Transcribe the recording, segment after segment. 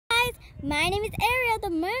guys, my name is Ariel the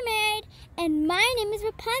Mermaid, and my name is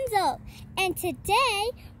Rapunzel. And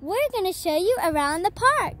today, we're going to show you around the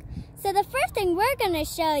park. So the first thing we're going to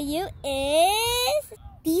show you is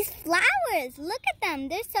these flowers. Look at them,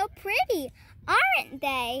 they're so pretty, aren't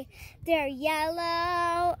they? They're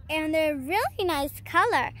yellow, and they're really nice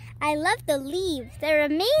color. I love the leaves, they're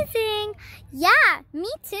amazing. Yeah, me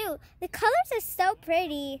too. The colors are so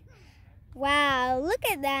pretty. Wow, look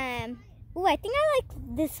at them. Ooh, I think I like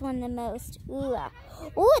this one the most. Ooh,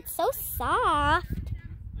 it's so soft.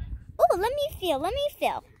 Ooh, let me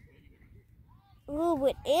feel. Ooh,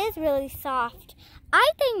 it is really soft. I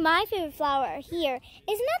think my favorite flower here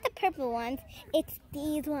is not the purple ones, it's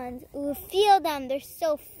these ones. Ooh, feel them, they're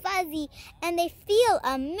so fuzzy and they feel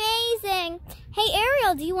amazing. Hey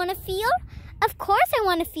Ariel, do you want to feel? Of course I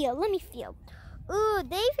want to feel, let me feel. Ooh,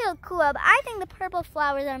 they feel cool, but I think the purple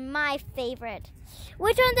flowers are my favorite.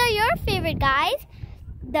 Which ones are your favorite, guys?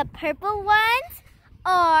 The purple ones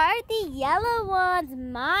or the yellow ones?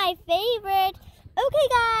 My favorite. Okay,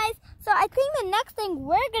 guys, so I think the next thing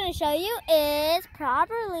we're going to show you is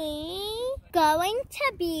probably going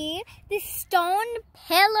to be the stone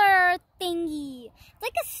pillar thingy. It's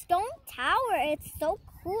like a stone tower. It's so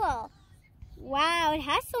cool. Wow, it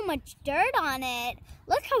has so much dirt on it.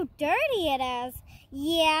 Look how dirty it is.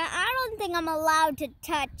 Yeah, I don't think I'm allowed to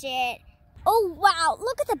touch it. Oh, wow,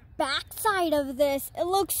 look at the back side of this. It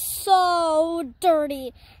looks so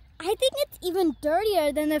dirty. I think it's even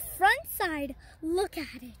dirtier than the front side. Look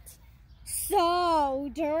at it. So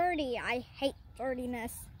dirty. I hate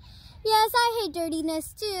dirtiness. Yes, I hate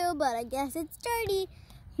dirtiness too, but I guess it's dirty.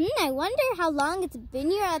 I wonder how long it's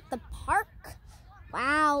been here at the park.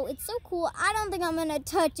 Wow, it's so cool. I don't think I'm going to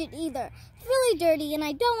touch it either. It's really dirty and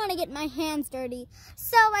I don't want to get my hands dirty.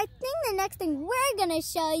 So I think the next thing we're going to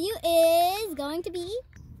show you is going to be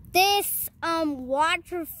this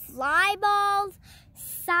water fly balls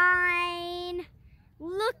sign.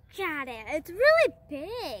 Look at it. It's really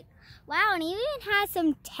big. Wow, and it even has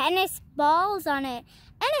some tennis balls on it.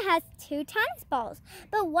 And it has 2 tennis balls.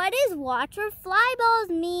 But what does water fly balls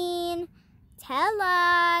mean? Tell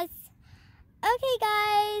us. Okay,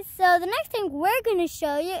 guys, so the next thing we're going to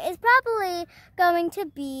show you is probably going to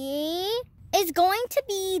be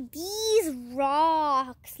these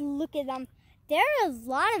rocks. Look at them. There are a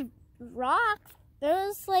lot of rocks.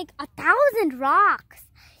 There's like 1,000 rocks.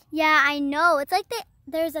 Yeah, I know. It's like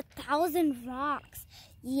there's 1,000 rocks.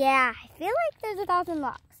 Yeah, I feel like there's 1,000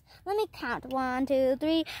 rocks. Let me count. 1, 2,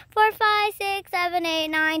 3, 4, 5, 6, 7, 8,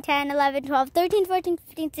 9, 10, 11, 12, 13, 14,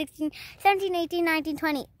 15, 16, 17, 18, 19,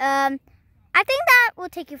 20. I think that will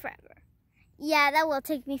take you forever. Yeah, that will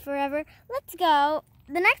take me forever. Let's go.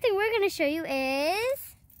 The next thing we're going to show you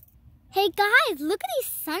is... Hey guys, look at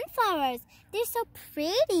these sunflowers. They're so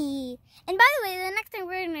pretty. And by the way, the next thing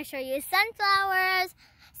we're going to show you is sunflowers.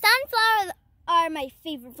 Sunflowers are my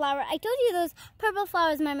favorite flower. I told you those purple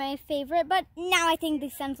flowers are my favorite, but now I think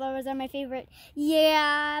these sunflowers are my favorite.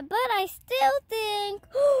 Yeah, but I still think...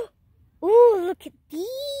 Ooh, look at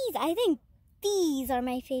these. I think these are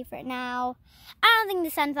my favorite now. I don't think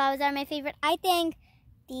the sunflowers are my favorite. I think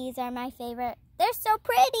these are my favorite. They're so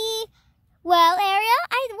pretty. Well,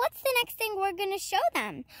 Ariel, what's the next thing we're going to show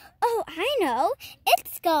them? Oh, I know.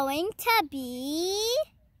 It's going to be...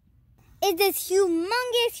 Is this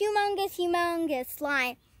humongous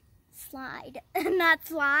slide. Not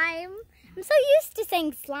slime. I'm so used to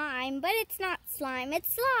saying slime, but it's not slime.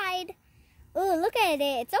 It's slide. Oh, look at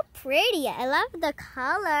it. It's so pretty. I love the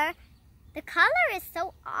color. The color is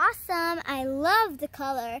so awesome. I love the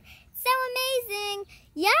color. So amazing.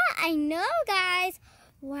 Yeah, I know, guys.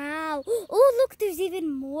 Wow. Oh, look, there's even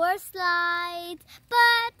more slides.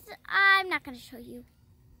 But I'm not going to show you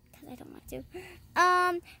because I don't want to.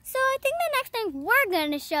 So I think the next thing we're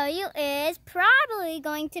going to show you is probably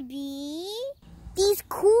going to be these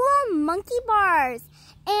cool monkey bars.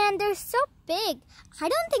 And they're so big. I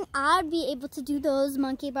don't think I'd be able to do those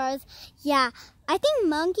monkey bars. Yeah, I think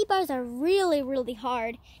monkey bars are really, really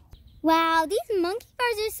hard. Wow, these monkey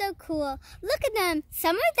bars are so cool. Look at them.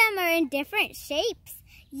 Some of them are in different shapes.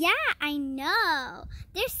 Yeah, I know.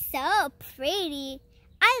 They're so pretty.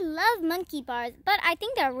 I love monkey bars, but I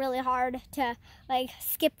think they're really hard to,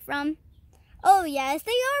 skip from. Oh, yes,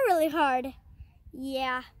 they are really hard.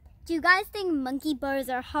 Yeah. Do you guys think monkey bars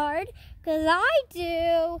are hard? Because I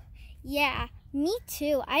do. Yeah, me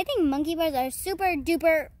too. I think monkey bars are super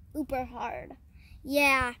duper uber hard.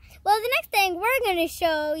 Yeah. Well, the next thing we're going to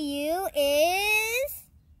show you is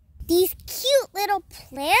these cute little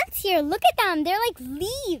plants here. Look at them. They're like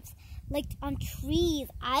leaves. like on trees.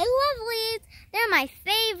 I love leaves. They're my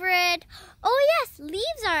favorite. Oh yes,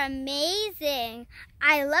 leaves are amazing.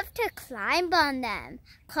 I love to climb on them.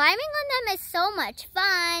 Climbing on them is so much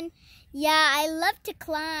fun. Yeah, I love to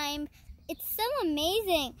climb. It's so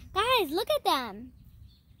amazing. Guys, look at them.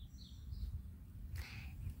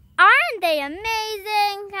 Aren't they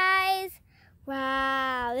amazing, guys?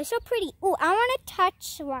 Wow, they're so pretty. Ooh, I want to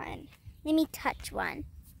touch one. Let me touch one.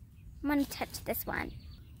 I'm going to touch this one.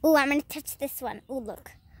 Ooh, I'm going to touch this one. Ooh,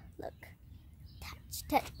 look. Look. Touch,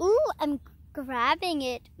 touch. Ooh, I'm grabbing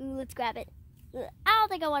it. Ooh, let's grab it. Ugh, I don't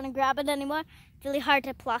think I want to grab it anymore. It's really hard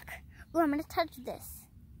to pluck. Ooh, I'm going to touch this.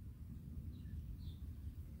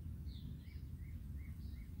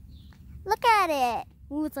 Look at it.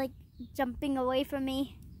 Ooh, it's like jumping away from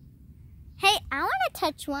me. Hey, I want to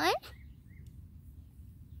touch one.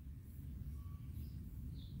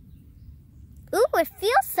 Ooh, it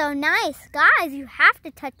feels so nice. Guys, you have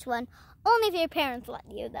to touch one. Only if your parents let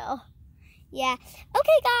you, though. Yeah.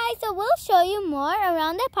 Okay, guys, so we'll show you more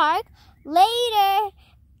around the park later.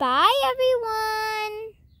 Bye, everyone.